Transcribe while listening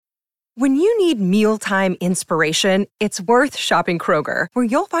When you need mealtime inspiration, it's worth shopping Kroger, where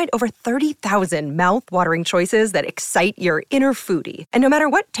you'll find over 30,000 mouth-watering choices that excite your inner foodie. And no matter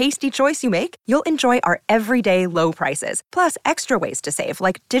what tasty choice you make, you'll enjoy our everyday low prices, plus extra ways to save,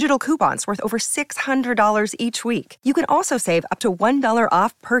 like digital coupons worth over $600 each week. You can also save up to $1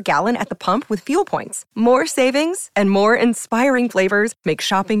 off per gallon at the pump with fuel points. More savings and more inspiring flavors make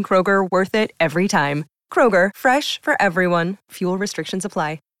shopping Kroger worth it every time. Kroger, fresh for everyone. Fuel restrictions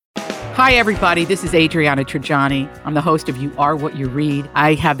apply. Hi, everybody. This is Adriana Trajani. I'm the host of You Are What You Read.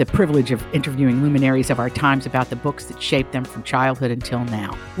 I have the privilege of interviewing luminaries of our times about the books that shaped them from childhood until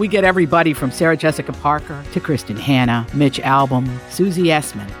now. We get everybody from Sarah Jessica Parker to Kristen Hanna, Mitch Albom, Susie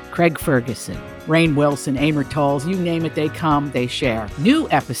Essman, Craig Ferguson, Rainn Wilson, Amor Tolls, you name it, they come, they share. New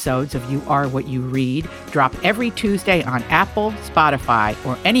episodes of You Are What You Read drop every Tuesday on Apple, Spotify,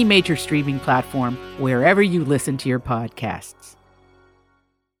 or any major streaming platform wherever you listen to your podcasts.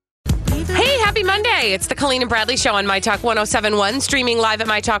 Hey, happy Monday. It's the Colleen and Bradley Show on My Talk 1071, streaming live at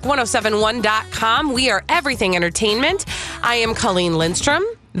MyTalk1071.com. We are everything entertainment. I am Colleen Lindstrom.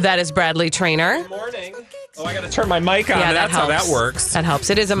 That is Bradley Traynor. Good morning. Oh, I got to turn my mic on. Yeah, That's how that works. That helps.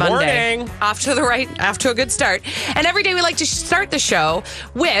 It is a Monday. Morning. Off to a good start. And every day we like to start the show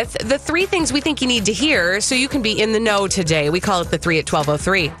with the 3 things we think you need to hear so you can be in the know today. We call it the 3 at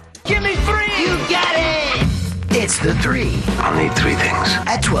 12:03. Give me 3! You got it! It's the 3. I'll need 3 things.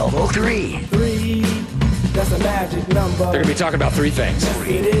 At 12:03. 3, that's a magic number. They're going to be talking about 3 things. Yes,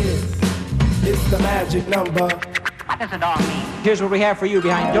 it is. It's the magic number. What does it all mean? Here's what we have for you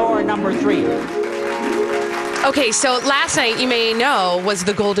behind door number 3. Okay, so last night, you may know, was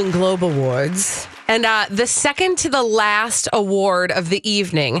the Golden Globe Awards. And the second to the last award of the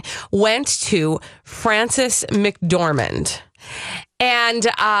evening went to Frances McDormand. And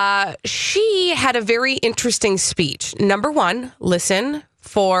she had a very interesting speech. Number 1, listen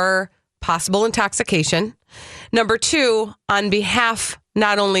for possible intoxication. Number 2, on behalf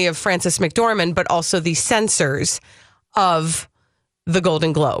not only of Frances McDormand, but also the censors of the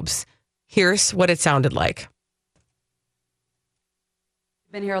Golden Globes. Here's what it sounded like.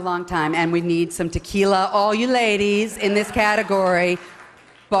 Been here a long time, and we need some tequila. All you ladies in this category,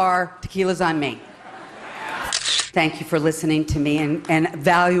 bar tequila's on me. Thank you for listening to me and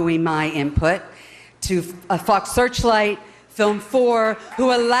valuing my input. To Fox Searchlight, Film 4,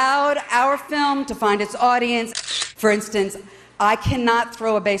 who allowed our film to find its audience. For instance, I cannot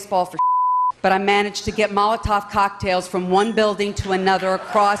throw a baseball for but I managed to get Molotov cocktails from one building to another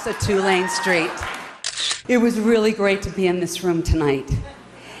across a 2-lane street. It was really great to be in this room tonight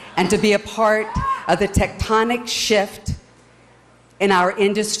and to be a part of the tectonic shift in our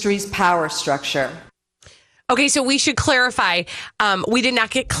industry's power structure. Okay, so we should clarify, we did not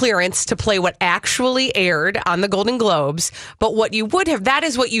get clearance to play what actually aired on the Golden Globes, but what you would have, that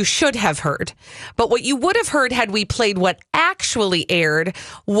is what you should have heard. But what you would have heard had we played what actually aired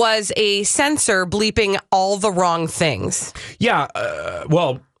was a censor bleeping all the wrong things. Yeah,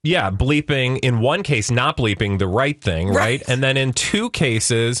 bleeping in one case, not bleeping the right thing, right? And then in 2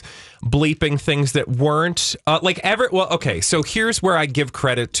 cases, bleeping things that weren't okay, so here's where I give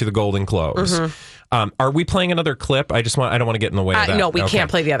credit to the Golden Globes. Mm-hmm. Are we playing another clip? I don't want to get in the way of that. No, we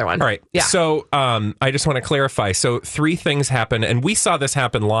can't play the other one. All right. Yeah. So I just want to clarify. So 3 things happened, and we saw this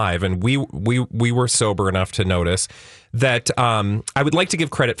happen live, and we were sober enough to notice that I would like to give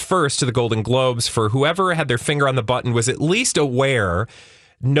credit first to the Golden Globes for whoever had their finger on the button was at least aware,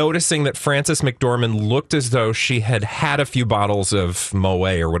 noticing that Frances McDormand looked as though she had had a few bottles of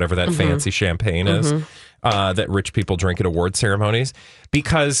Moet or whatever that fancy champagne is. That rich people drink at award ceremonies,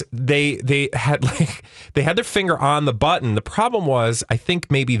 because they had their finger on the button. The problem was, I think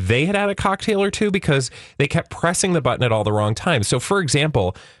maybe they had a cocktail or 2 because they kept pressing the button at all the wrong times. So, for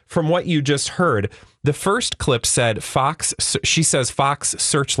example, from what you just heard, the first clip said she says Fox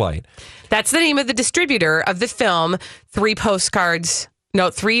Searchlight. That's the name of the distributor of the film. 3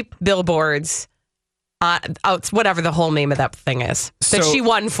 billboards. Whatever the whole name of that thing is that she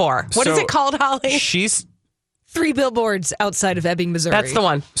won for. What is it called, Holly? She's 3 billboards outside of Ebbing, Missouri. That's the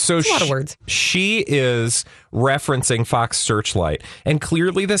one. So a lot of words. She is referencing Fox Searchlight, and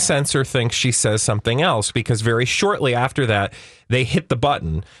clearly the censor thinks she says something else, because very shortly after that, they hit the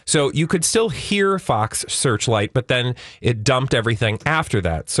button. So you could still hear Fox Searchlight, but then it dumped everything after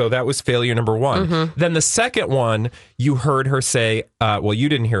that. So that was failure number 1. Mm-hmm. Then the second one, you heard her say, you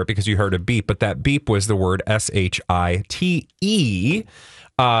didn't hear it because you heard a beep, but that beep was the word SHITE.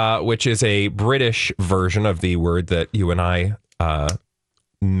 Which is a British version of the word that you and I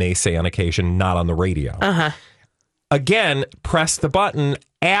may say on occasion, not on the radio. again, pressed the button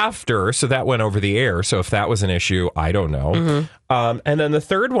after, so that went over the air. So if that was an issue, I don't know. And then the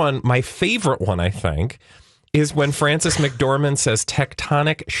third one, my favorite one, I think, is when Frances McDormand says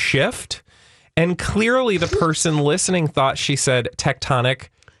tectonic shift. And clearly the person listening thought she said tectonic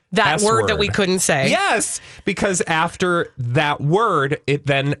That S word that we couldn't say. Yes, because after that word, it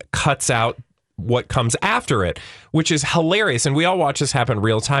then cuts out what comes after it, which is hilarious. And we all watch this happen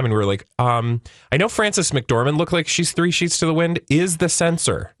real time. And we were like, I know Frances McDormand looked like she's 3 sheets to the wind. Is the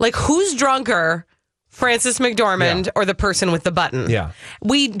censor? Like, who's drunker, Frances McDormand or the person with the button? Yeah.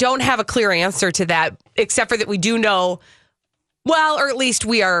 We don't have a clear answer to that, except for that we do know, well, or at least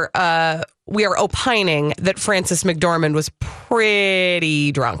we are opining that Frances McDormand was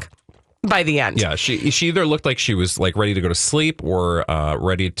pretty drunk by the end. Yeah, she either looked like she was like ready to go to sleep or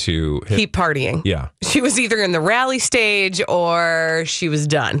ready to keep partying. Yeah. She was either in the rally stage or she was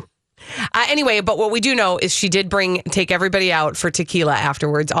done. Anyway, but what we do know is she did take everybody out for tequila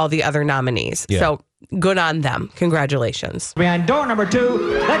afterwards, all the other nominees. Yeah. So good on them. Congratulations. Behind door number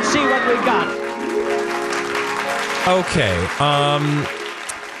 2, let's see what we got. Okay.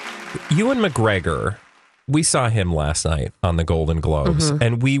 Ewan McGregor, we saw him last night on the Golden Globes,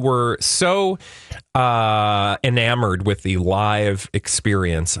 and we were so enamored with the live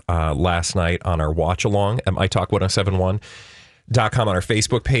experience last night on our watch along at mytalk1071.com on our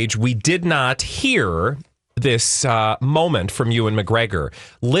Facebook page. We did not hear this moment from Ewan McGregor.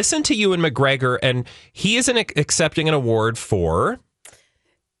 Listen to Ewan McGregor, and he is accepting an award for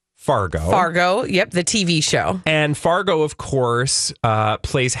Fargo, yep, the TV show. And Fargo, of course,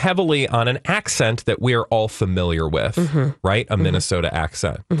 plays heavily on an accent that we're all familiar with, right? A Minnesota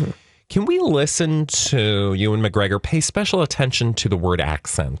accent. Can we listen to Ewan McGregor pay special attention to the word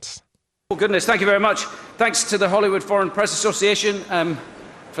accent? Oh, goodness, thank you very much. Thanks to the Hollywood Foreign Press Association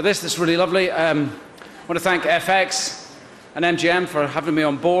for this. This is really lovely. I want to thank FX and MGM for having me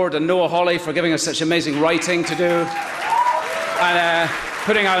on board, and Noah Hawley for giving us such amazing writing to do. And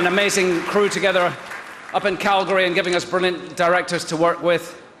putting out an amazing crew together up in Calgary and giving us brilliant directors to work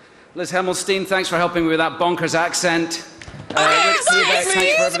with. Liz Hemmelstein, thanks for helping me with that bonkers accent. Rick Fleabag,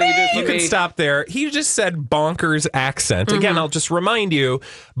 thanks for everything you do for You me. can stop there. He just said bonkers accent. Again, I'll just remind you,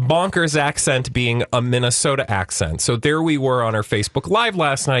 bonkers accent being a Minnesota accent. So there we were on our Facebook Live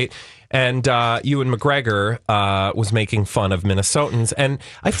last night, and Ewan McGregor was making fun of Minnesotans. And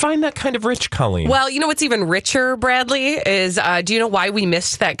I find that kind of rich, Colleen. Well, you know what's even richer, Bradley, is do you know why we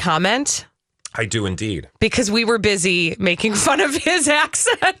missed that comment? I do indeed. Because we were busy making fun of his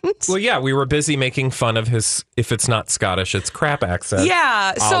accent. Well, yeah, we were busy making fun of his, if it's not Scottish, it's crap accent.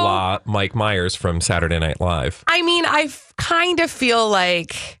 Yeah. A la Mike Myers from Saturday Night Live. I mean, I kind of feel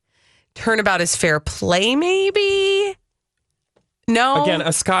like turnabout is fair play, maybe? No? Again,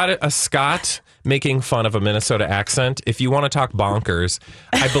 a Scot making fun of a Minnesota accent. If you want to talk bonkers,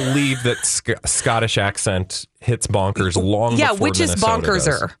 I believe that Scottish accent hits bonkers long before which Minnesota is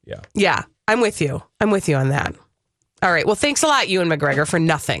bonkerser. does. Yeah, I'm with you. I'm with you on that. All right. Well, thanks a lot, Ewan McGregor, for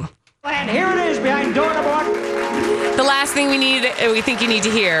nothing. And here it is behind door number 1. The last thing we think you need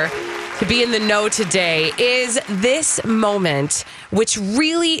to hear to be in the know today is this moment, which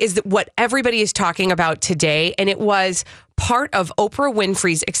really is what everybody is talking about today. And it was part of Oprah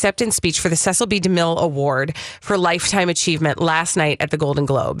Winfrey's acceptance speech for the Cecil B. DeMille Award for Lifetime Achievement last night at the Golden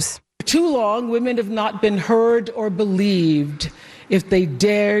Globes. For too long, women have not been heard or believed if they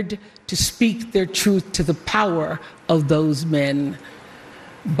dared to speak their truth to the power of those men.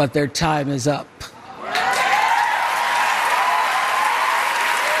 But their time is up.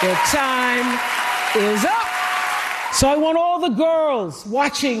 Their time is up. So I want all the girls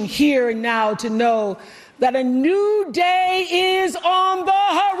watching here and now to know that a new day is on the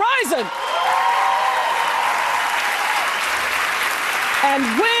horizon. And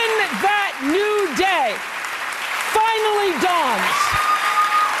when that new day finally dawns,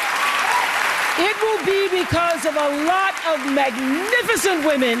 it will be because of a lot of magnificent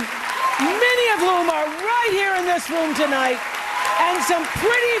women, many of whom are right here in this room tonight, and some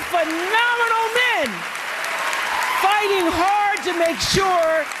pretty phenomenal men fighting hard to make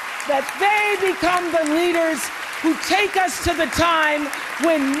sure that they become the leaders who take us to the time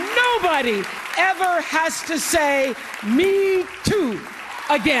when nobody ever has to say, "Me too,"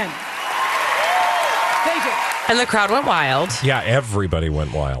 again. Thank you. And the crowd went wild. Yeah, everybody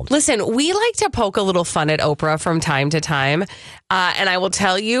went wild. Listen, we like to poke a little fun at Oprah from time to time. And I will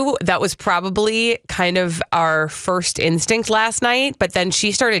tell you, that was probably kind of our first instinct last night. But then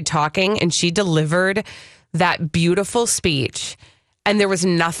she started talking and she delivered that beautiful speech. And there was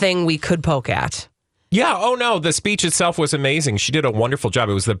nothing we could poke at. Yeah. Oh, no. The speech itself was amazing. She did a wonderful job.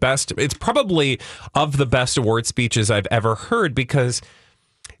 It was the best. It's probably of the best award speeches I've ever heard, because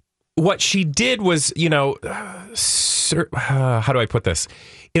what she did was, how do I put this?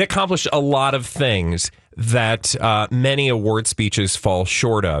 It accomplished a lot of things that many award speeches fall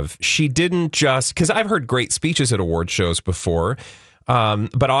short of. She didn't just, because I've heard great speeches at award shows before,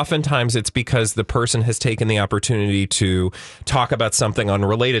 but oftentimes it's because the person has taken the opportunity to talk about something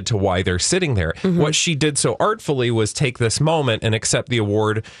unrelated to why they're sitting there. Mm-hmm. What she did so artfully was take this moment and accept the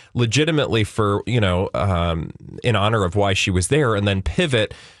award legitimately for, in honor of why she was there, and then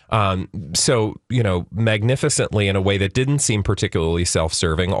pivot magnificently in a way that didn't seem particularly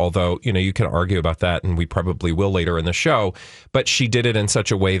self-serving, although, you can argue about that, and we probably will later in the show. But she did it in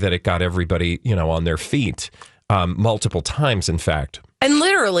such a way that it got everybody, on their feet. Multiple times, in fact. And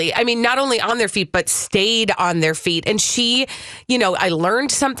literally, I mean, not only on their feet, but stayed on their feet. And she, I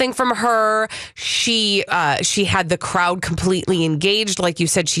learned something from her. She had the crowd completely engaged. Like you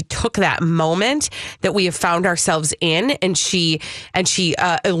said, she took that moment that we have found ourselves in, and she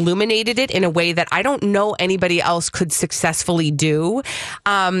illuminated it in a way that I don't know anybody else could successfully do.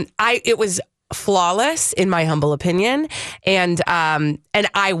 It was flawless, in my humble opinion, and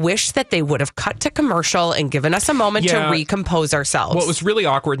I wish that they would have cut to commercial and given us a moment to recompose ourselves. Well, it was really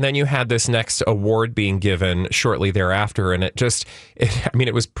awkward, and then you had this next award being given shortly thereafter, and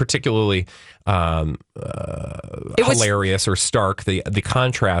it was particularly hilarious or stark, the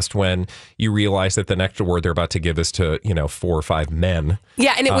contrast when you realize that the next award they're about to give is to 4 or 5 men.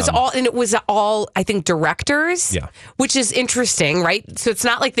 Yeah, and it was all I think directors. Yeah, which is interesting, right? So it's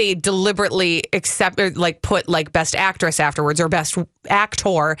not like they deliberately put best actress afterwards or best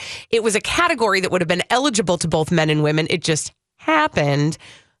actor. It was a category that would have been eligible to both men and women. It just happened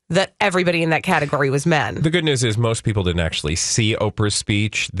that everybody in that category was men. The good news is most people didn't actually see Oprah's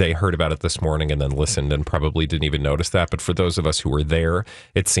speech. They heard about it this morning and then listened and probably didn't even notice that. But for those of us who were there,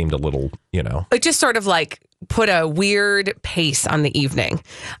 it seemed a little, It just sort of put a weird pace on the evening.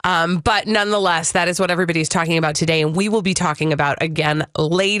 But nonetheless, that is what everybody's talking about today. And we will be talking about again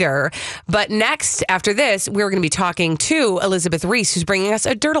later. But next, after this, we're going to be talking to Elizabeth Reese, who's bringing us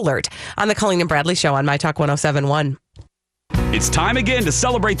a Dirt Alert on the Colleen and Bradley Show on My Talk 107.1. It's time again to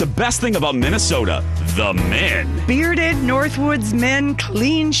celebrate the best thing about Minnesota, the men. Bearded Northwoods men,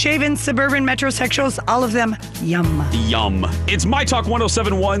 clean-shaven suburban metrosexuals, all of them, yum. Yum. It's My Talk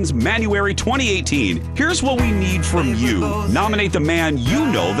 107.1's Manuary 2018. Here's what we need from you. Nominate the man you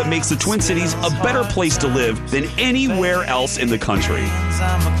know that makes the Twin Cities a better place to live than anywhere else in the country.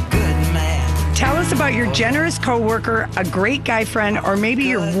 Tell us about your generous coworker, a great guy friend, or maybe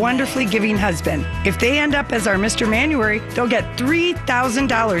your wonderfully giving husband. If they end up as our Mr. Manuary, they'll get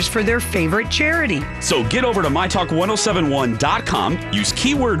 $3,000 for their favorite charity. So get over to mytalk1071.com, use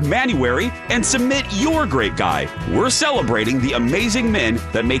keyword Manuary, and submit your great guy. We're celebrating the amazing men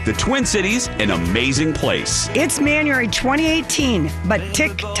that make the Twin Cities an amazing place. It's Manuary 2018, but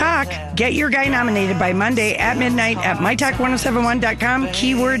tick-tock, get your guy nominated by Monday at midnight at mytalk1071.com,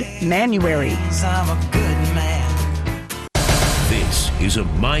 keyword Manuary. I'm a good man. This is a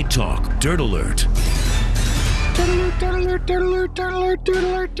My Talk Dirt Alert.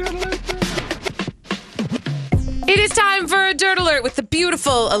 It is time for a Dirt Alert with the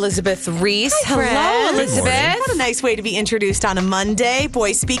beautiful Elizabeth Reese. Hi, hello, Elizabeth. What a nice way to be introduced on a Monday.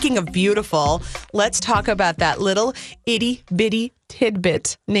 Boy, speaking of beautiful, let's talk about that little itty-bitty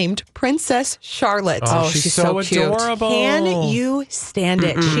tidbit named Princess Charlotte. Oh, she's so adorable. Can you stand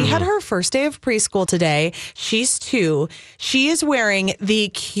it? She had her first day of preschool today. She's 2. She is wearing the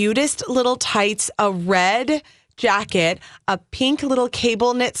cutest little tights, a red jacket, a pink little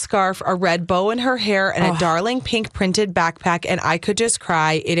cable knit scarf, a red bow in her hair, and a darling pink printed backpack. And I could just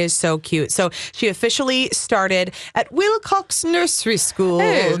cry. It is so cute. So she officially started at Wilcox Nursery School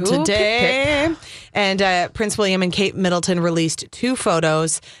today. Pip, pip. And Prince William and Kate Middleton released 2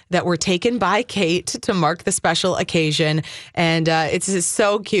 photos that were taken by Kate to mark the special occasion. And it's just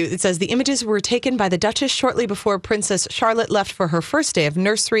so cute. It says the images were taken by the Duchess shortly before Princess Charlotte left for her first day of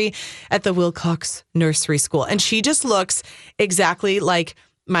nursery at the Wilcox Nursery School. And she just looks exactly like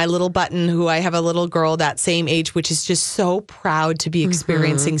my little button, who I have a little girl that same age, which is just so proud to be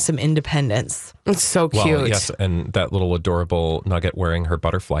experiencing some independence. It's so cute. Well, yes, and that little adorable Nugget wearing her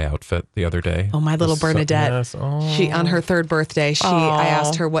butterfly outfit the other day. Oh, my little Bernadette. So, yes. She, on her 3rd birthday, I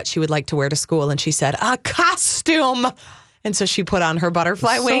asked her what she would like to wear to school, and she said, a costume. And so she put on her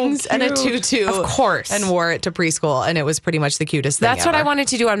butterfly wings and a tutu. Of course. And wore it to preschool. And it was pretty much the cutest thing That's what I wanted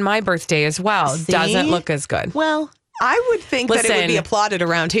to do on my birthday as well. See? Doesn't look as good. Well, I would think that it would be applauded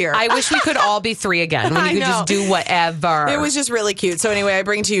around here. I wish we could all be 3 again. When you could just do whatever. It was just really cute. So anyway, I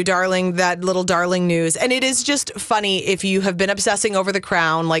bring to you, darling, that little darling news. And it is just funny if you have been obsessing over The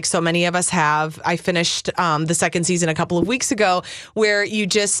Crown, like so many of us have. I finished the second season a couple of weeks ago, where you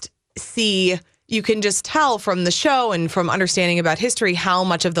just see... You can just tell from the show and from understanding about history how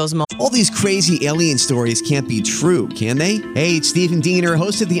much of those moments. All these crazy alien stories can't be true, can they? Hey, it's Stephen Diener,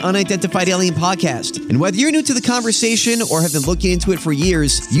 host of the Unidentified Alien Podcast. And whether you're new to the conversation or have been looking into it for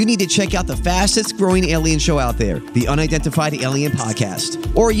years, you need to check out the fastest growing alien show out there, the Unidentified Alien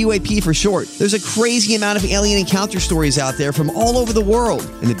Podcast, or UAP for short. There's a crazy amount of alien encounter stories out there from all over the world.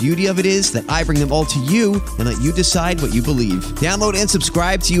 And the beauty of it is that I bring them all to you and let you decide what you believe. Download and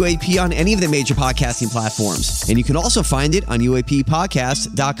subscribe to UAP on any of the major podcasting platforms. And you can also find it on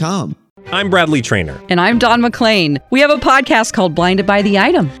UAPpodcast.com. I'm Bradley Trainer. And I'm Don McClain. We have a podcast called Blinded by the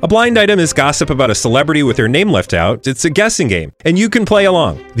Item. A blind item is gossip about a celebrity with their name left out. It's a guessing game, and you can play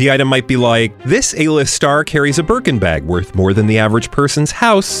along. The item might be like, this A-list star carries a Birkin bag worth more than the average person's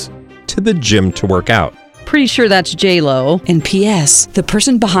house to the gym to work out. Pretty sure that's J-Lo. And P.S. the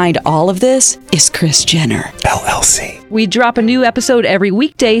person behind all of this is Kris Jenner, LLC. We drop a new episode every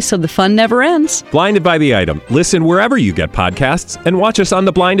weekday so the fun never ends. Blinded by the Item. Listen wherever you get podcasts and watch us on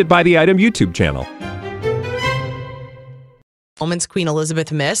the Blinded by the Item YouTube channel. Moments Queen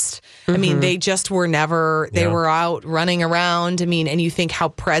Elizabeth missed. I mean, they just were never, they were out running around. I mean, and you think how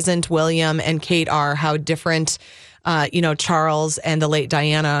present William and Kate are, how different, Charles and the late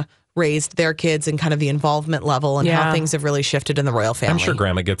Diana raised their kids and kind of the involvement level and how things have really shifted in the royal family. I'm sure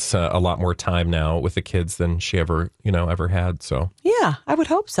Grandma gets a lot more time now with the kids than she ever had. So yeah, I would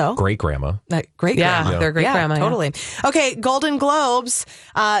hope so. Great grandma. Great grandma. They're great grandma. Totally. Okay, Golden Globes.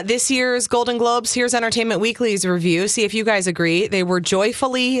 This year's Golden Globes, here's Entertainment Weekly's review. See if you guys agree. They were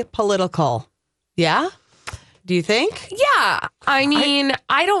joyfully political. Yeah? Do you think? Yeah. I mean,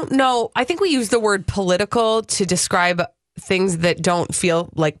 I don't know. I think we use the word political to describe things that don't feel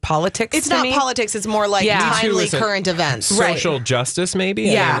like politics. It's not politics. It's more like timely current events. Social justice, maybe?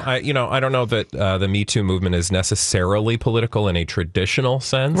 Yeah. I mean, I don't know that the Me Too movement is necessarily political in a traditional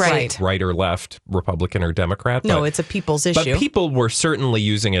sense. Right or left, Republican or Democrat. No, it's a people's issue. But people were certainly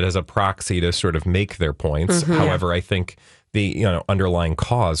using it as a proxy to sort of make their points. However, I think the underlying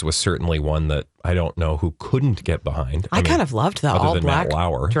cause was certainly one that I don't know who couldn't get behind. I kind of loved the all black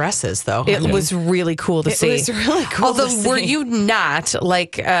dresses, though. It was really cool to see. It was really cool. Although, were you not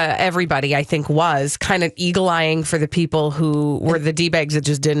like everybody? I think was kind of eagle-eyeing for the people who were the d-bags that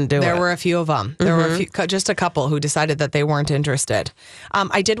just didn't do it. There were a few of them. There were just a couple who decided that they weren't interested.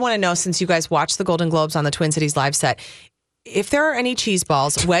 I did want to know, since you guys watched the Golden Globes on the Twin Cities live set, if there are any cheese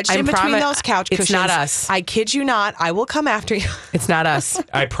balls wedged in between those couch cushions, it's not us. I kid you not, I will come after you. It's not us.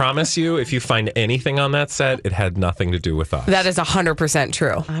 I promise you, if you find anything on that set, it had nothing to do with us. That is 100%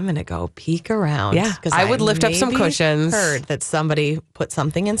 true. I'm going to go peek around. Yeah, because I would lift up some cushions. Heard that somebody put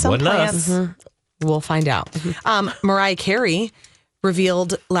something in some Wouldn't plants. We'll find out. Mariah Carey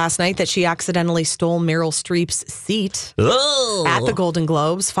revealed last night that she accidentally stole Meryl Streep's seat at the Golden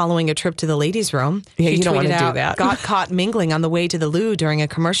Globes following a trip to the ladies' room. Yeah, she you don't want to tweeted do that. Got caught mingling on the way to the loo during a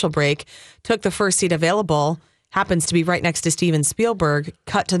commercial break, took the first seat available, happens to be right next to Steven Spielberg,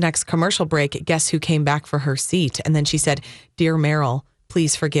 cut to next commercial break. Guess who came back for her seat? And then she said, "Dear Meryl,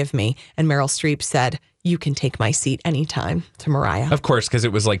 please forgive me." And Meryl Streep said, "You can take my seat anytime," to Mariah. Of course, because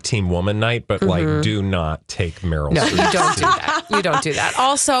it was like Team Woman night, but like, do not take Meryl No, Streep. you don't do that. You don't do that.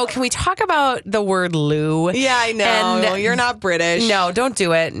 Also, can we talk about the word loo? Yeah, I know. You're not British. No, don't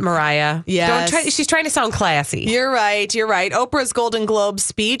do it, Mariah. Yes. She's trying to sound classy. You're right. Oprah's Golden Globe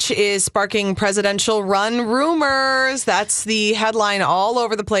speech is sparking presidential run rumors. That's the headline all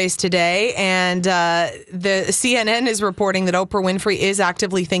over the place today. And the CNN is reporting that Oprah Winfrey is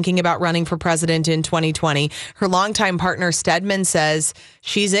actively thinking about running for president in 2020. Her longtime partner, Stedman, says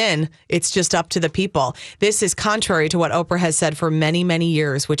she's in. It's just up to the people. This is contrary to what Oprah has said for many, many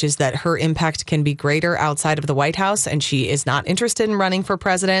years, which is that her impact can be greater outside of the White House, and she is not interested in running for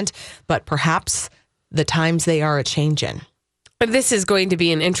president, but perhaps the times they are a-changin'. But this is going to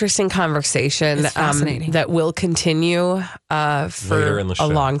be an interesting conversation that will continue for a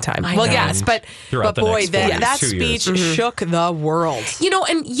long time. Well, yes, but boy, that speech shook the world.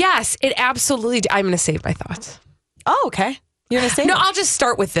 And yes, it absolutely. I'm going to save my thoughts. Oh, okay. You're going to say no. I'll just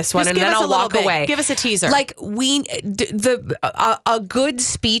start with this one, and then I'll walk away. Give us a teaser. Like a good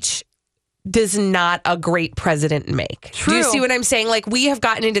speech does not a great president make. True. Do you see what I'm saying? Like, we have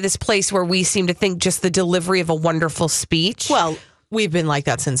gotten into this place where we seem to think just the delivery of a wonderful speech. Well, we've been like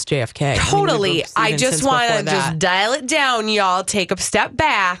that since JFK. Totally. I just want to just dial it down, y'all. Take a step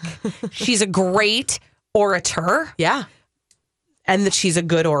back. She's a great orator. Yeah. And that she's a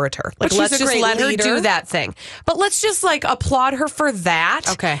good orator. Like, But she's let's a just great let her leader. do that thing. But let's just like applaud her for that.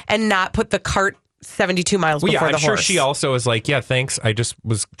 Okay. And not put the cart 72 miles Well, before yeah, the I'm sure horse. she also is like, yeah, thanks. I just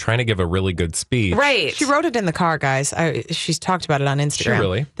was trying to give a really good speech. Right. She wrote it in the car, guys. She's talked about it on Instagram. She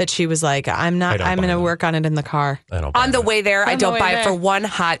really? That she was like, I'm I don't going to buy work on it in the car. I don't buy On the that. way there, I On the don't way buy it there. for one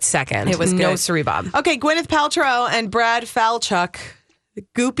hot second. It was no good. sorry, Bob. Okay, Gwyneth Paltrow and Brad Falchuk,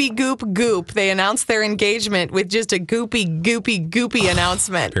 goopy goop goop. They announced their engagement with just a goopy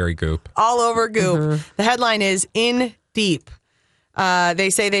announcement. Very goop. All over goop. The headline is In Deep. They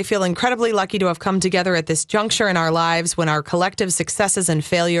say they feel incredibly lucky to have come together at this juncture in our lives when our collective successes and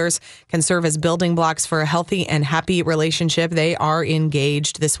failures can serve as building blocks for a healthy and happy relationship. They are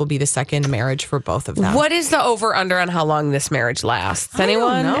engaged. This will be the second marriage for both of them. What is the over-under on how long this marriage lasts?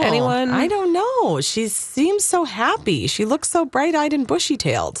 Anyone? I don't know. Anyone? I don't know. She seems so happy. She looks so bright-eyed and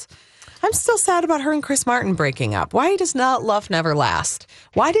bushy-tailed. I'm still sad about her and Chris Martin breaking up. Why does not love never last?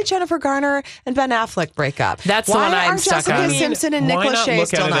 Why did Jennifer Garner and Ben Affleck break up? That's the Why one I'm are stuck Jessica on. Simpson and Nick Why not Lachey look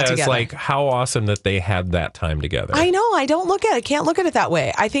still at it not as together? like how awesome that they had that time together? I know. I don't look at it. Can't look at it that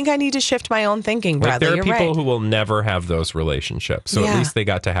way. I think I need to shift my own thinking, Like, Bradley. there are You're people right. who will never have those relationships. So Yeah. at least they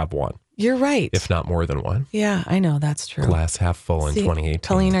got to have one, You're right. if not more than one. Yeah, I know. That's true. Glass half full in See, 2018.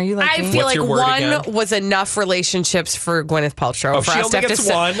 Colleen, are you like I me? feel What's like your word one again? was enough relationships for Gwyneth Paltrow. Oh, for she us only to have gets to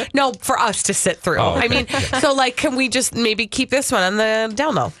sit, one? No, for us to sit through. Oh, okay. I mean, so like, can we just maybe keep this one on the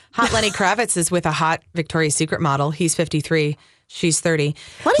down low? Hot Lenny Kravitz is with a hot Victoria's Secret model. He's 53. She's 30.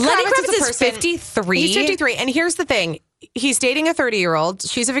 Lenny Kravitz a is person- 53? He's 53. And here's the thing. He's dating a 30-year-old.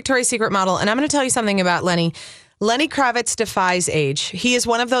 She's a Victoria's Secret model. And I'm going to tell you something about Lenny. Lenny Kravitz defies age. He is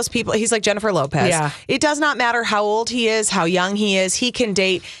one of those people. He's like Jennifer Lopez. Yeah. It does not matter how old he is, how young he is. He can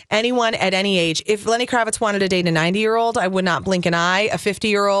date anyone at any age. If Lenny Kravitz wanted to date a 90-year-old, I would not blink an eye. A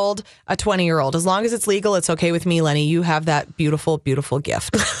 50-year-old, a 20-year-old. As long as it's legal, it's okay with me, Lenny. You have that beautiful, beautiful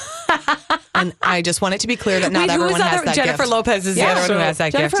gift. And I just want it to be clear that not Wait, who everyone was has other- that Jennifer gift. Lopez is the other one who has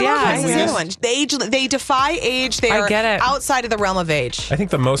that Jennifer gift. Yeah, Lopez is I the other know. one. They defy age. They I are get it. outside of the realm of age. I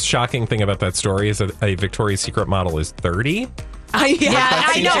think the most shocking thing about that story is that a Victoria's Secret model is 30. Yeah, That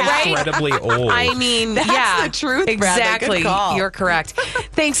I seems know, right? incredibly old. I mean, That's yeah, the truth, Bradley. Good exactly. call. You're correct.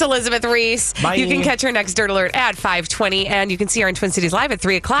 Thanks, Elizabeth Reese. Bye. You can catch her next Dirt Alert at 5:20, and you can see her in Twin Cities Live at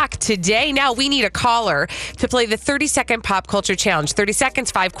 3 o'clock today. Now we need a caller to play the 30-second pop culture challenge. 30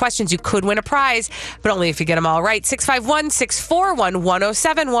 seconds, 5 questions. You could win a prize, but only if you get them all right.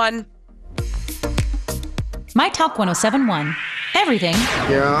 651-641-1071. My Talk 1071. Everything.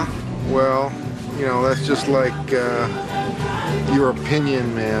 Yeah, well, you know, that's just like your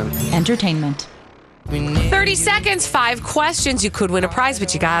opinion, man. Entertainment. 30 seconds, 5 questions. You could win a prize,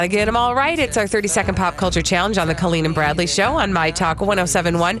 but you got to get them all right. It's our 30-second pop culture challenge on the Colleen and Bradley Show on My Talk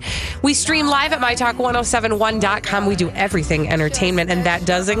 1071. We stream live at MyTalk1071.com. We do everything entertainment, and that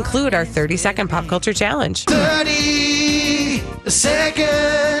does include our 30-second pop culture challenge. 30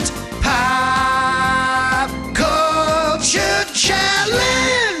 second pop culture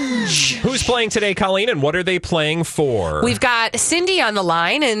challenge. Who's playing today, Colleen, and what are they playing for? We've got Cindy on the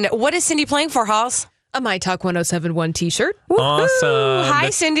line, and what is Cindy playing for, Halls? A My Talk 1071 t-shirt. Awesome. Hi,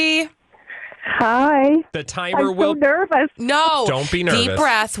 The- Cindy. Hi. The timer I'm will so nervous. No. Don't be nervous. Deep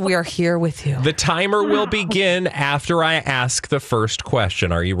breath. We are here with you. The timer will begin after I ask the first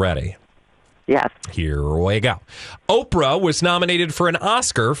question. Are you ready? Yes. Here we go. Oprah was nominated for an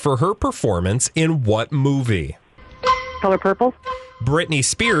Oscar for her performance in what movie? Color Purple. Britney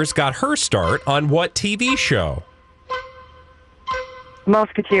Spears got her start on what TV show?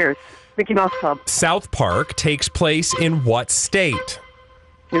 Musketeers. Mickey Mouse Club. South Park takes place in what state?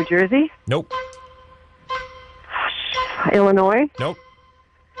 New Jersey. Nope. Illinois. Nope.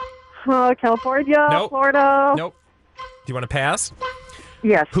 California. Nope. Florida. Nope. Do you want to pass?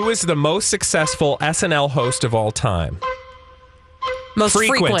 Yes. Who is the most successful SNL host of all time? Most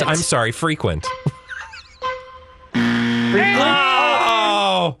frequent. I'm sorry, frequent.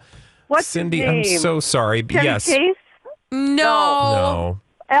 Oh. What's Cindy, his I'm name? so sorry. Chevy Yes. Chase? No.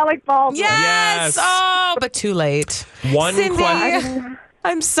 Alec Baldwin. Yes. Oh, but too late. One Cindy, question.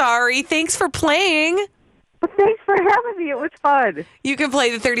 I'm sorry. Thanks for playing. But thanks for having me. It was fun. You can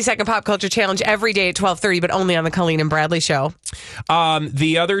play the 30-second pop culture challenge every day at 12:30, but only on the Colleen and Bradley Show.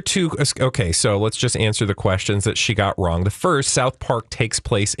 The other two. Okay, so let's just answer the questions that she got wrong. The first, South Park takes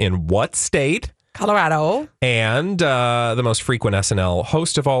place in what state? Colorado. And the most frequent SNL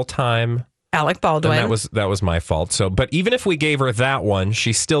host of all time, Alec Baldwin. And that was my fault. So, but even if we gave her that one,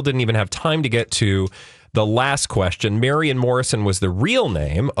 she still didn't even have time to get to the last question. Marion Morrison was the real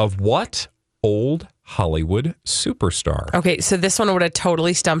name of what old Hollywood superstar? Okay, so this one would have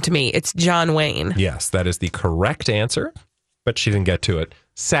totally stumped me. It's John Wayne. Yes, that is the correct answer, but she didn't get to it.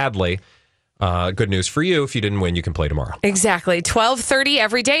 Sadly, good news for you. If you didn't win, you can play tomorrow. Exactly. 12:30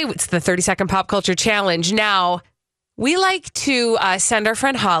 every day. It's the 30-second pop culture challenge. Now, we like to send our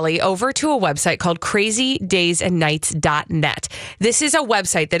friend Holly over to a website called crazydaysandnights.net. This is a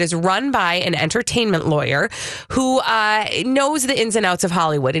website that is run by an entertainment lawyer who knows the ins and outs of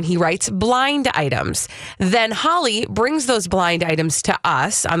Hollywood, and he writes blind items. Then Holly brings those blind items to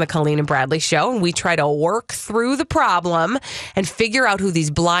us on the Colleen and Bradley Show, and we try to work through the problem and figure out who these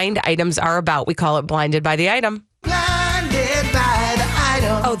blind items are about. We call it Blinded by the Item. Blinded by the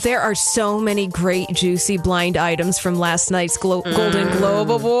item. Oh, there are so many great, juicy blind items from last night's Golden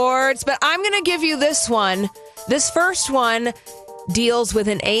Globe Awards, but I'm going to give you this one. This first one deals with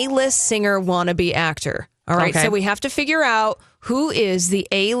an A-list singer wannabe actor. All right, Okay. so we have to figure out who is the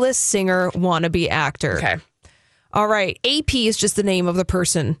A-list singer wannabe actor. Okay. All right, AP is just the name of the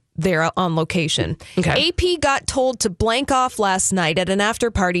person there on location. Okay. AP got told to blank off last night at an after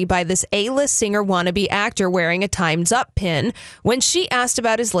party by this A-list singer wannabe actor wearing a Time's Up pin when she asked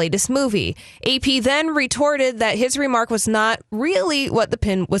about his latest movie. AP then retorted that his remark was not really what the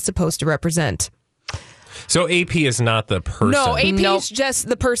pin was supposed to represent. So AP is not the person. No, AP is just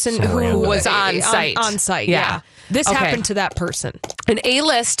the person Some who random. Was on site. On site, Yeah. yeah. This Okay. happened to that person. An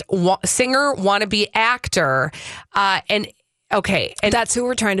A-list singer wannabe actor, and that's who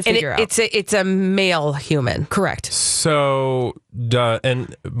we're trying to figure out. It's a male human. Correct. So,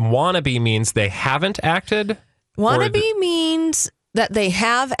 and wannabe means they haven't acted? Wannabe means that they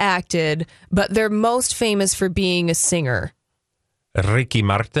have acted, but they're most famous for being a singer. Ricky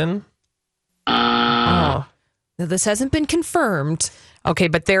Martin? Oh. Now, this hasn't been confirmed. Okay,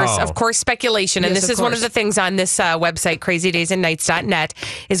 but there's, of course, speculation. And Yes, this of is one of course. the things on this website, crazydaysandnights.net,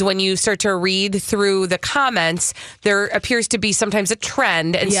 is when you start to read through the comments, there appears to be sometimes a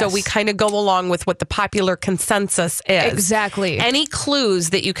trend. And so Yes. we kind of go along with what the popular consensus is. Exactly. Any clues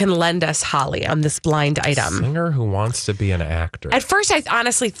that you can lend us, Holly, on this blind item? Singer who wants to be an actor. At first, I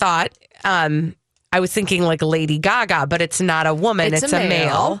honestly thought, I was thinking like Lady Gaga, but it's not a woman, It's it's a a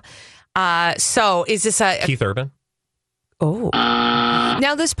male. So is this a Keith Urban? Oh.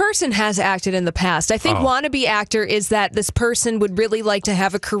 Now, this person has acted in the past. I think wannabe actor is that this person would really like to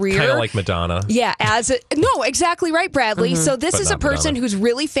have a career. Kind of like Madonna. Yeah, no, exactly right, Bradley. So this But is a not person Madonna. who's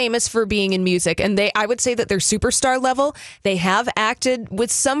really famous for being in music, and I would say that they're superstar level. They have acted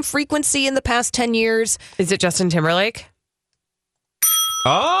with some frequency in the past 10 years. Is it Justin Timberlake?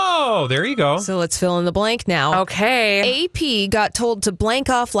 Oh, there you go. So let's fill in the blank now. Okay. AP got told to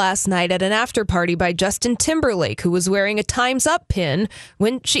blank off last night at an after party by Justin Timberlake, who was wearing a Time's Up pin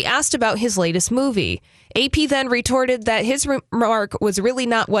when she asked about his latest movie. AP then retorted that his remark was really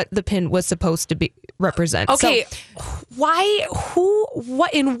not what the pin was supposed to represent. Okay, So,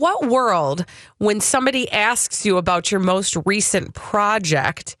 in what world, when somebody asks you about your most recent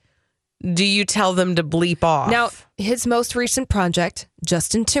project, do you tell them to bleep off? now, his most recent project,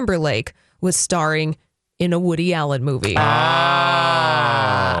 Justin Timberlake, was starring in a Woody Allen movie.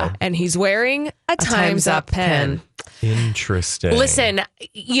 And he's wearing a Time's Up pen. Interesting. Listen,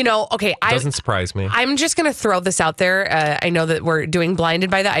 okay, Doesn't surprise me. I'm just going to throw this out there. I know that we're doing Blinded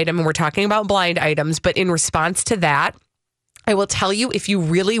by the Item and we're talking about blind items, but in response to that, I will tell you, if you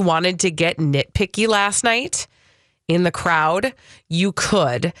really wanted to get nitpicky last night in the crowd, you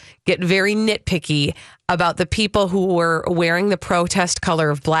could get very nitpicky about the people who were wearing the protest color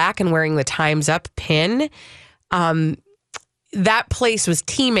of black and wearing the Time's Up pin. That place was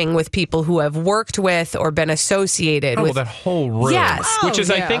teeming with people who have worked with or been associated with that whole room. Yes. Which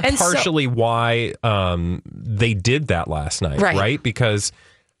is, I think, And so- partially why they did that last night, Right. right? Because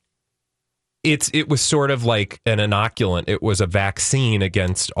it was sort of like an inoculant. It was a vaccine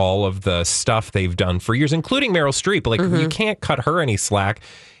against all of the stuff they've done for years, including Meryl Streep. Like, you can't cut her any slack.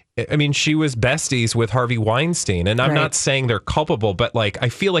 I mean, she was besties with Harvey Weinstein, and I'm not saying they're culpable, but like, I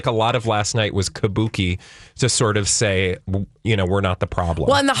feel like a lot of last night was kabuki to sort of say, we're not the problem.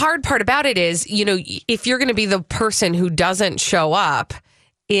 Well, and the hard part about it is, if you're going to be the person who doesn't show up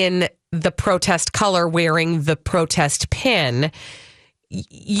in the protest color wearing the protest pin,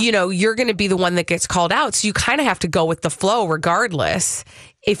 you're going to be the one that gets called out. So you kind of have to go with the flow regardless.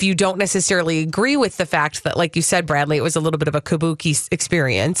 If you don't necessarily agree with the fact that, like you said, Bradley, it was a little bit of a kabuki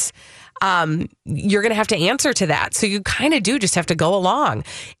experience, you're going to have to answer to that. So you kind of do just have to go along.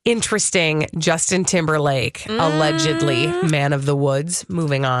 Interesting. Justin Timberlake, allegedly man of the woods.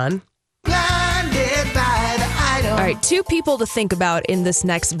 Moving on. Blinded by the item. All right, 2 people to think about in this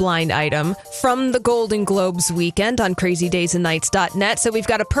next blind item from the Golden Globes weekend on crazydaysandnights.net. So we've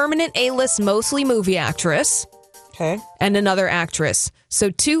got a permanent A-list, mostly movie actress. Okay. And another actress.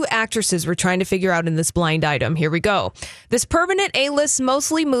 So 2 actresses we're trying to figure out in this blind item. Here we go. This permanent A-list,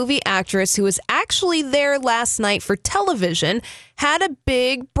 mostly movie actress who was actually there last night for television had a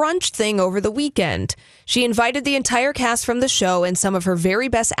big brunch thing over the weekend. She invited the entire cast from the show and some of her very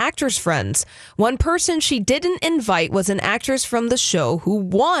best actors friends. One person she didn't invite was an actress from the show who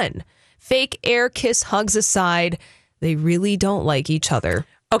won. Fake air kiss hugs aside, they really don't like each other.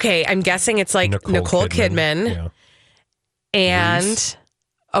 Okay, I'm guessing it's like Nicole Kidman. Yeah. And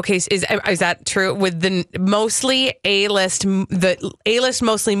okay, is that true with the mostly A-list, the A-list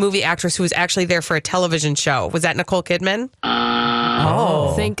mostly movie actress who was actually there for a television show? Was that Nicole Kidman?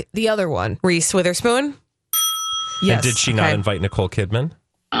 Oh, think the other one, Reese Witherspoon. Yes. And did she not invite Nicole Kidman?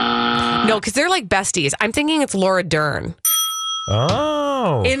 No, because they're like besties. I'm thinking it's Laura Dern.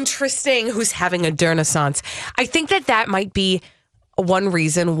 Oh, Interesting. Who's having a Dernaissance? I think that might be one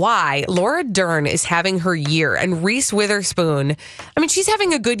reason why Laura Dern is having her year, and Reese Witherspoon, I mean, she's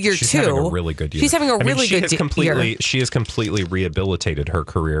having a good year she's too. Having a really good year. She's having a really good year. She has completely rehabilitated her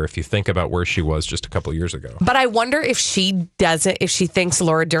career. If you think about where she was just a couple years ago, But I wonder if she thinks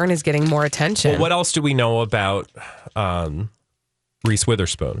Laura Dern is getting more attention. well, what else do we know about Reese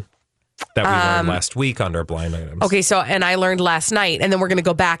Witherspoon that we learned last week on our blind items? Okay, so, and I learned last night, and then we're going to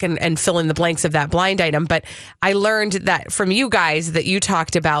go back and fill in the blanks of that blind item. But I learned that from you guys that you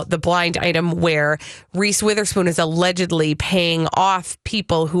talked about the blind item where Reese Witherspoon is allegedly paying off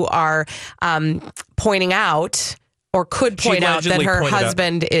people who are pointing out or could point out that her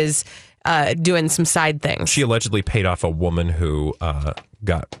husband is doing some side things. She allegedly paid off a woman who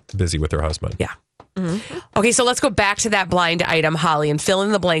got busy with her husband. Yeah. Mm-hmm. Okay, so let's go back to that blind item, Holly, and fill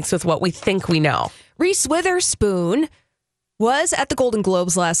in the blanks with what we think we know. Reese Witherspoon was at the Golden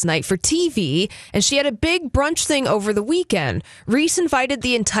Globes last night for TV, and she had a big brunch thing over the weekend. Reese invited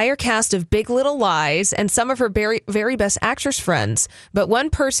the entire cast of Big Little Lies and some of her very, very best actress friends. But one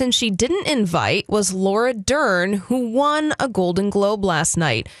person she didn't invite was Laura Dern, who won a Golden Globe last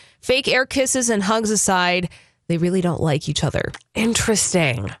night. Fake air kisses and hugs aside, they really don't like each other.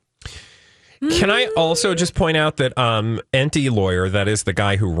 Interesting. Can I also just point out that Enty Lawyer, that is the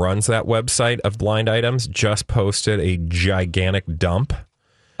guy who runs that website of blind items, just posted a gigantic dump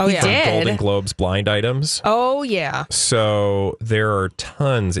on Golden Globes blind items. Oh, yeah. So there are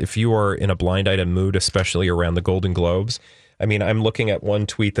tons. If you are in a blind item mood, especially around the Golden Globes, I mean, I'm looking at one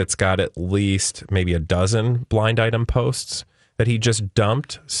tweet that's got at least maybe a dozen blind item posts that he just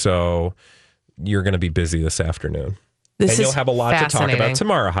dumped. So you're going to be busy this afternoon. And you'll have a lot to talk about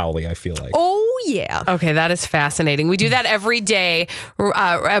tomorrow, Holly, I feel like. Oh, yeah. Okay, that is fascinating. We do that every day.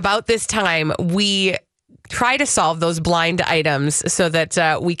 About this time, we try to solve those blind items so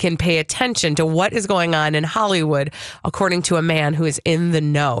that we can pay attention to what is going on in Hollywood, according to a man who is in the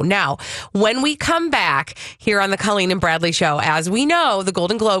know. Now, when we come back here on the Colleen and Bradley Show, as we know, the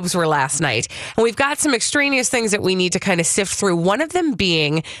Golden Globes were last night. And we've got some extraneous things that we need to kind of sift through, one of them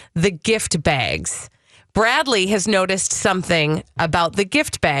being the gift bags. Bradley has noticed something about the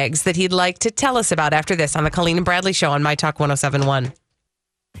gift bags that he'd like to tell us about after this on the Colleen and Bradley Show on My Talk 107.1.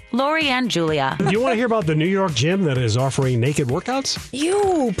 Lori and Julia. Do you want to hear about the New York gym that is offering naked workouts?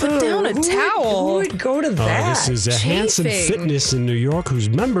 You put down a towel. Who would go to that? This is a Hanson Fitness in New York, whose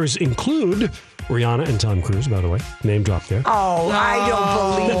members include Rihanna and Tom Cruise, by the way. Name drop there. Oh, I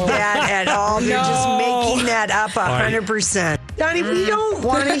don't believe that at all. They're just making that up 100%. Donnie, we don't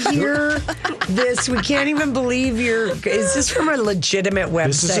want to hear this. We can't even believe is this from a legitimate website?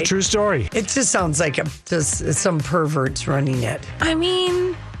 This is a true story. It just sounds like just some perverts running it. I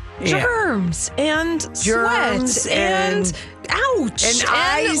mean, germs and sweat and ouch. And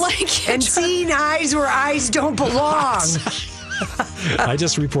eyes. And seeing eyes where eyes don't belong. I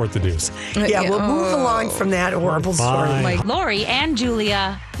just report the news. Yeah, we'll move along from that horrible story. Lori and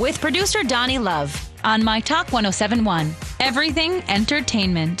Julia with producer Donnie Love on My Talk 107.1. Everything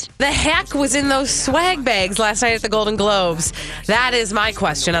Entertainment. The heck was in those swag bags last night at the Golden Globes? That is my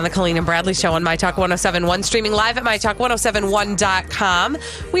question on the Colleen and Bradley Show on My Talk 107.1, streaming live at MyTalk1071.com.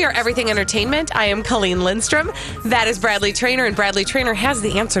 We are Everything Entertainment. I am Colleen Lindstrom. That is Bradley Traynor, and Bradley Traynor has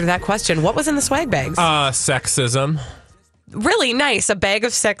the answer to that question. What was in the swag bags? Sexism. Really nice. A bag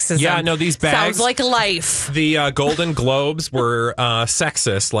of sexism. Yeah, no, these bags. Sounds like life. The Golden Globes were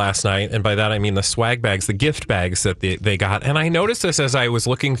sexist last night. And by that, I mean the swag bags, the gift bags that they got. And I noticed this as I was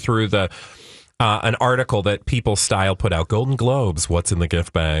looking through an article that People Style put out, Golden Globes, what's in the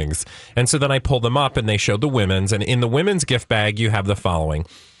gift bags? And so then I pulled them up and they showed the women's. And in the women's gift bag, you have the following: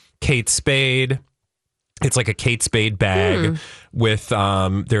 Kate Spade, It's like a Kate Spade bag with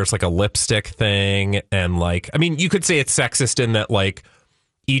there's like a lipstick thing, and like, I mean, you could say it's sexist in that like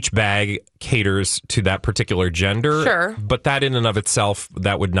each bag caters to that particular gender. Sure. But that in and of itself,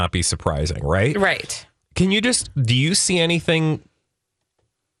 that would not be surprising, right? Right. Do you see anything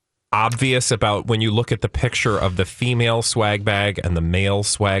obvious about when you look at the picture of the female swag bag and the male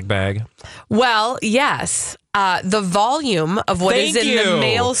swag bag? Well, yes. The volume of what is in the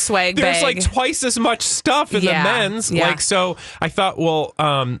male swag bag. There's like twice as much stuff in the men's. Yeah. Like, so I thought, well,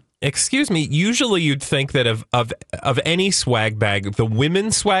 excuse me, usually you'd think that of any swag bag, the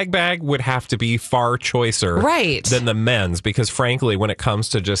women's swag bag would have to be far choicer than the men's, because frankly, when it comes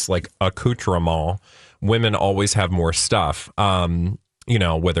to just like accoutrement, women always have more stuff. You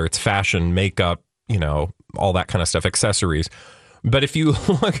know, whether it's fashion, makeup, you know, all that kind of stuff, accessories. But if you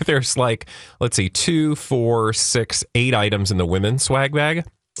look, there's like, let's see, 2, 4, 6, 8 items in the women's swag bag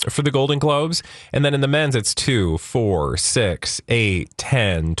for the Golden Globes. And then in the men's, it's 2, 4, 6, 8,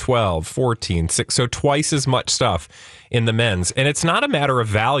 10, 12, 14, 6. So twice as much stuff in the men's. And it's not a matter of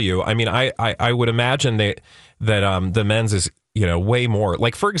value. I mean, I would imagine that the men's is, you know, way more.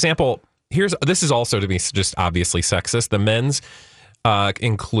 Like, for example, this is also to be just obviously sexist. The men's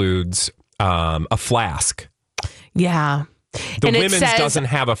includes a flask. Yeah. The and women's says, doesn't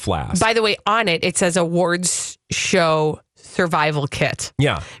have a flask. By the way, on it says awards show survival kit.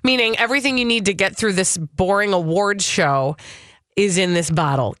 Yeah. Meaning everything you need to get through this boring awards show is in this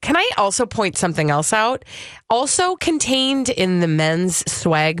bottle. Can I also point something else out? Also contained in the men's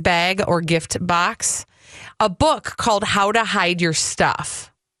swag bag or gift box, a book called How to Hide Your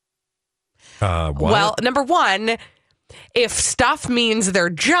Stuff. What? Well, number one, if stuff means they're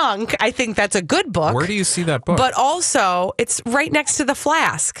junk, I think that's a good book. Where do you see that book? But also, it's right next to the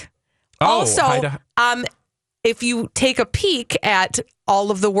flask. Oh, also, if you take a peek at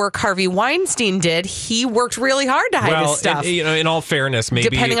all of the work Harvey Weinstein did, he worked really hard to hide his stuff. You know, in all fairness, maybe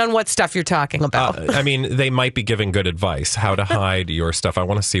depending on what stuff you're talking about. I mean, they might be giving good advice how to hide your stuff. I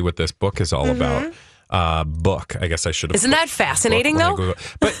want to see what this book is all about. Book. I guess I should have. Isn't that fascinating though?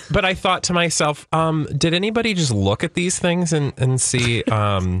 But I thought to myself, did anybody just look at these things and see?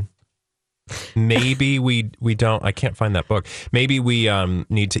 Maybe we don't. I can't find that book. Maybe we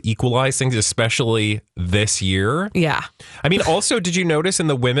need to equalize things, especially this year. Yeah. I mean, also, did you notice in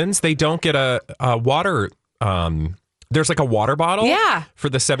the women's they don't get a water? There's like a water bottle. Yeah. For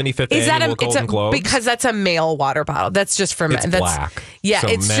the 75th annual Golden Globes. Because that's a male water bottle. That's just for men. It's that's black. Yeah, So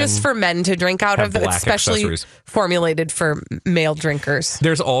it's just for men to drink out of. have It's black especially accessories. formulated for male drinkers.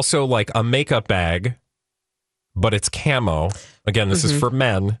 There's also like a makeup bag, but it's camo. Again, this is for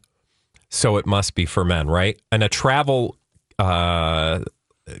men, so it must be for men, right? And a travel,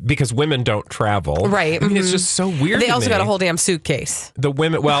 because women don't travel. Right. I mean, it's just so weird. They to also me. got a whole damn suitcase. The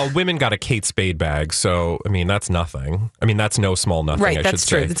women, women got a Kate Spade bag, so I mean that's nothing. I mean that's no small nothing. Right, I that's should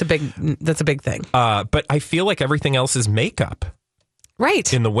true. say. That's a big thing. But I feel like everything else is makeup.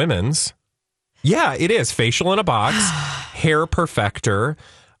 Right. In the women's. Yeah, it is. Facial in a box, hair perfector,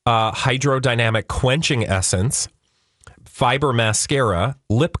 hydrodynamic quenching essence, fiber mascara,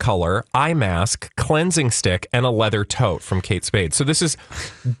 lip color, eye mask, cleansing stick, and a leather tote from Kate Spade. So this is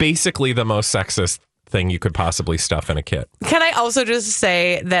basically the most sexist thing you could possibly stuff in a kit. Can I also just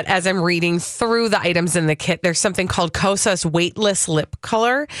say that as I'm reading through the items in the kit, there's something called Kosas Weightless Lip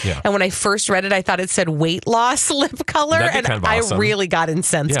Color. Yeah. And when I first read it, I thought it said weight loss lip color. That'd be And kind of awesome. I really got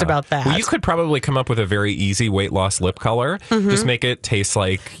incensed Yeah. about that. Well, you could probably come up with a very easy weight loss lip color. Just make it taste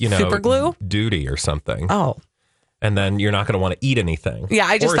like, Super glue? duty or something. Oh. And then you're not going to want to eat anything. Yeah,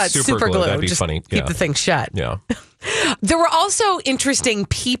 I just Or thought super glue. That'd be just funny. keep the thing shut. Yeah. There were also interesting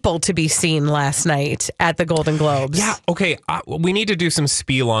people to be seen last night at the Golden Globes. Yeah. Okay. We need to do some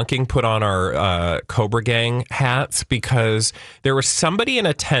spelunking, put on our Cobra Gang hats, because there was somebody in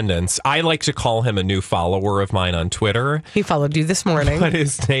attendance. I like to call him a new follower of mine on Twitter. He followed you this morning. But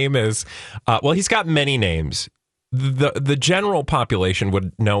his name is, he's got many names. The general population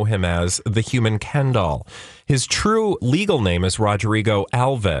would know him as the Human Ken doll. His true legal name is Rodrigo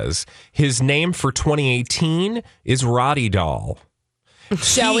Alves. His name for 2018 is Roddy Doll.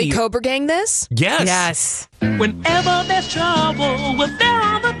 Shall we Cobra Gang this? Yes. Yes. Whenever there's trouble, we're there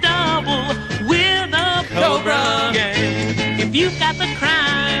on the double. We're the Cobra Gang. If you've got the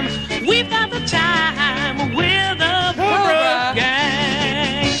crime, we've got the time. We're the Cobra Gang.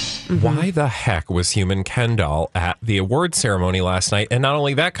 Why the heck was Human Ken doll at the award ceremony last night? And not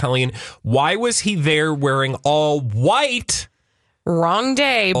only that, Colleen, why was he there wearing all white? Wrong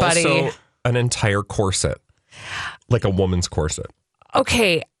day, buddy. Also, an entire corset, like a woman's corset.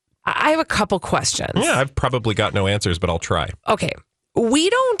 Okay, I have a couple questions. Yeah, I've probably got no answers, but I'll try. Okay. we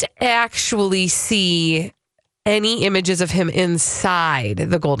don't actually see any images of him inside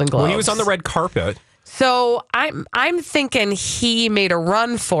the Golden Globes. Well, he was on the red carpet. So I'm thinking he made a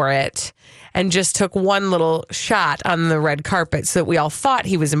run for it and just took one little shot on the red carpet so that we all thought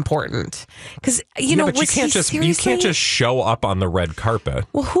he was important. Because but you can't just show up on the red carpet.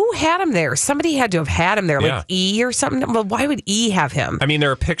 Well, who had him there? Somebody had to have had him there, like E or something. Well, why would E have him? I mean,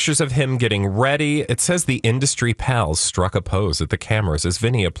 there are pictures of him getting ready. It says the industry pals struck a pose at the cameras as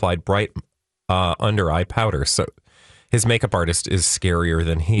Vinny applied bright under eye powder. So his makeup artist is scarier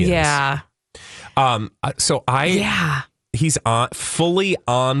than he is. Yeah. He's fully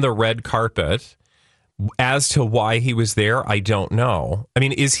on the red carpet. As to why he was there, I don't know. I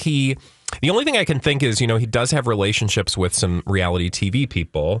mean, is he... The only thing I can think is, he does have relationships with some reality TV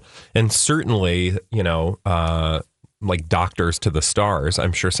people, and certainly, like doctors to the stars.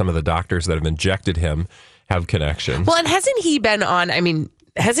 I'm sure some of the doctors that have injected him have connections. Well, and hasn't he been on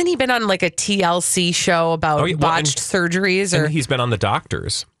like a TLC show about botched surgeries? And he's been on The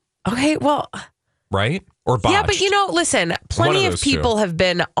Doctors. Okay, well... Right? Or botched. Yeah, but listen, plenty of people have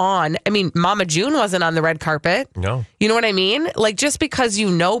been on. I mean, Mama June wasn't on the red carpet. No. You know what I mean? Like, just because you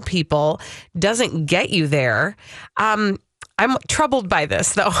know people doesn't get you there. I'm troubled by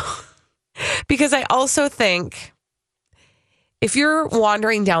this, though, because I also think if you're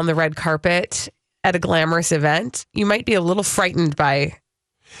wandering down the red carpet at a glamorous event, you might be a little frightened by...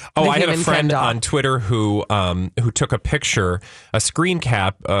 Oh, I had a friend on Twitter who took a picture, a screen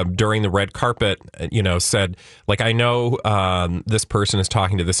cap during the red carpet, said, like, I know this person is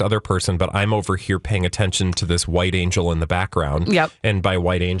talking to this other person, but I'm over here paying attention to this white angel in the background. Yep. And by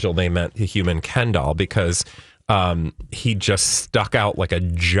white angel, they meant the human Ken doll, because he just stuck out like a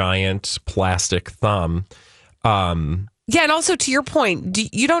giant plastic thumb. Yeah, and also to your point,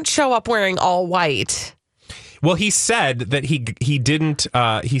 you don't show up wearing all white. Well, he said that he didn't.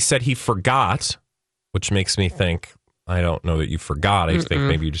 He said he forgot, which makes me think, I don't know that you forgot. I think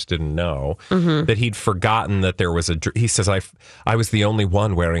maybe you just didn't know that he'd forgotten that there was he says, I was the only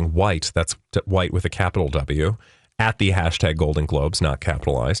one wearing white. That's white with a capital W at the hashtag Golden Globes, not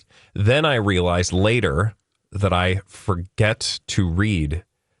capitalized. Then I realized later that I forget to read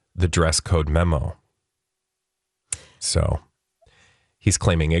the dress code memo. So he's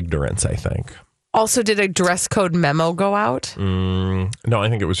claiming ignorance, I think. Also, did a dress code memo go out? No, I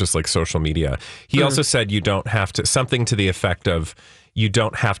think it was just like social media. He also said you don't have to, something to the effect of, you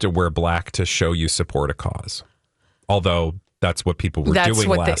don't have to wear black to show you support a cause. Although that's what people were doing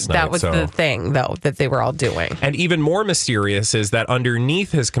last night. That was the thing, though, that they were all doing. And even more mysterious is that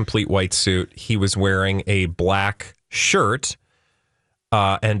underneath his complete white suit, he was wearing a black shirt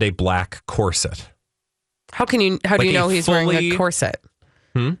and a black corset. How do you know he's wearing a corset?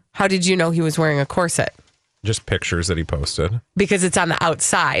 How did you know he was wearing a corset? Just pictures that he posted. Because it's on the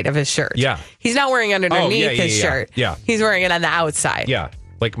outside of his shirt. Yeah. He's not wearing it underneath his shirt. Yeah. He's wearing it on the outside. Yeah.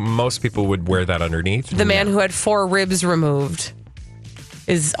 Like most people would wear that underneath. The man who had 4 ribs removed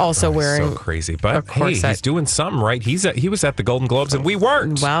is also wearing so crazy. But hey, he's doing something right. He was at the Golden Globes and we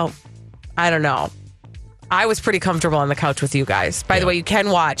weren't. Well, I don't know. I was pretty comfortable on the couch with you guys. By the way, you can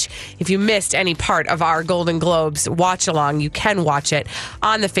watch, if you missed any part of our Golden Globes watch along, you can watch it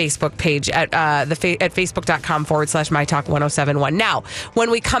on the Facebook page at facebook.com/MyTalk1071. Now,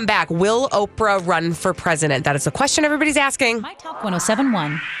 when we come back, will Oprah run for president? That is the question everybody's asking. My Talk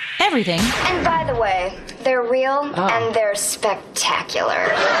 1071. Everything. And by the way, they're real and they're spectacular.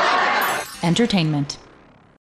 Entertainment.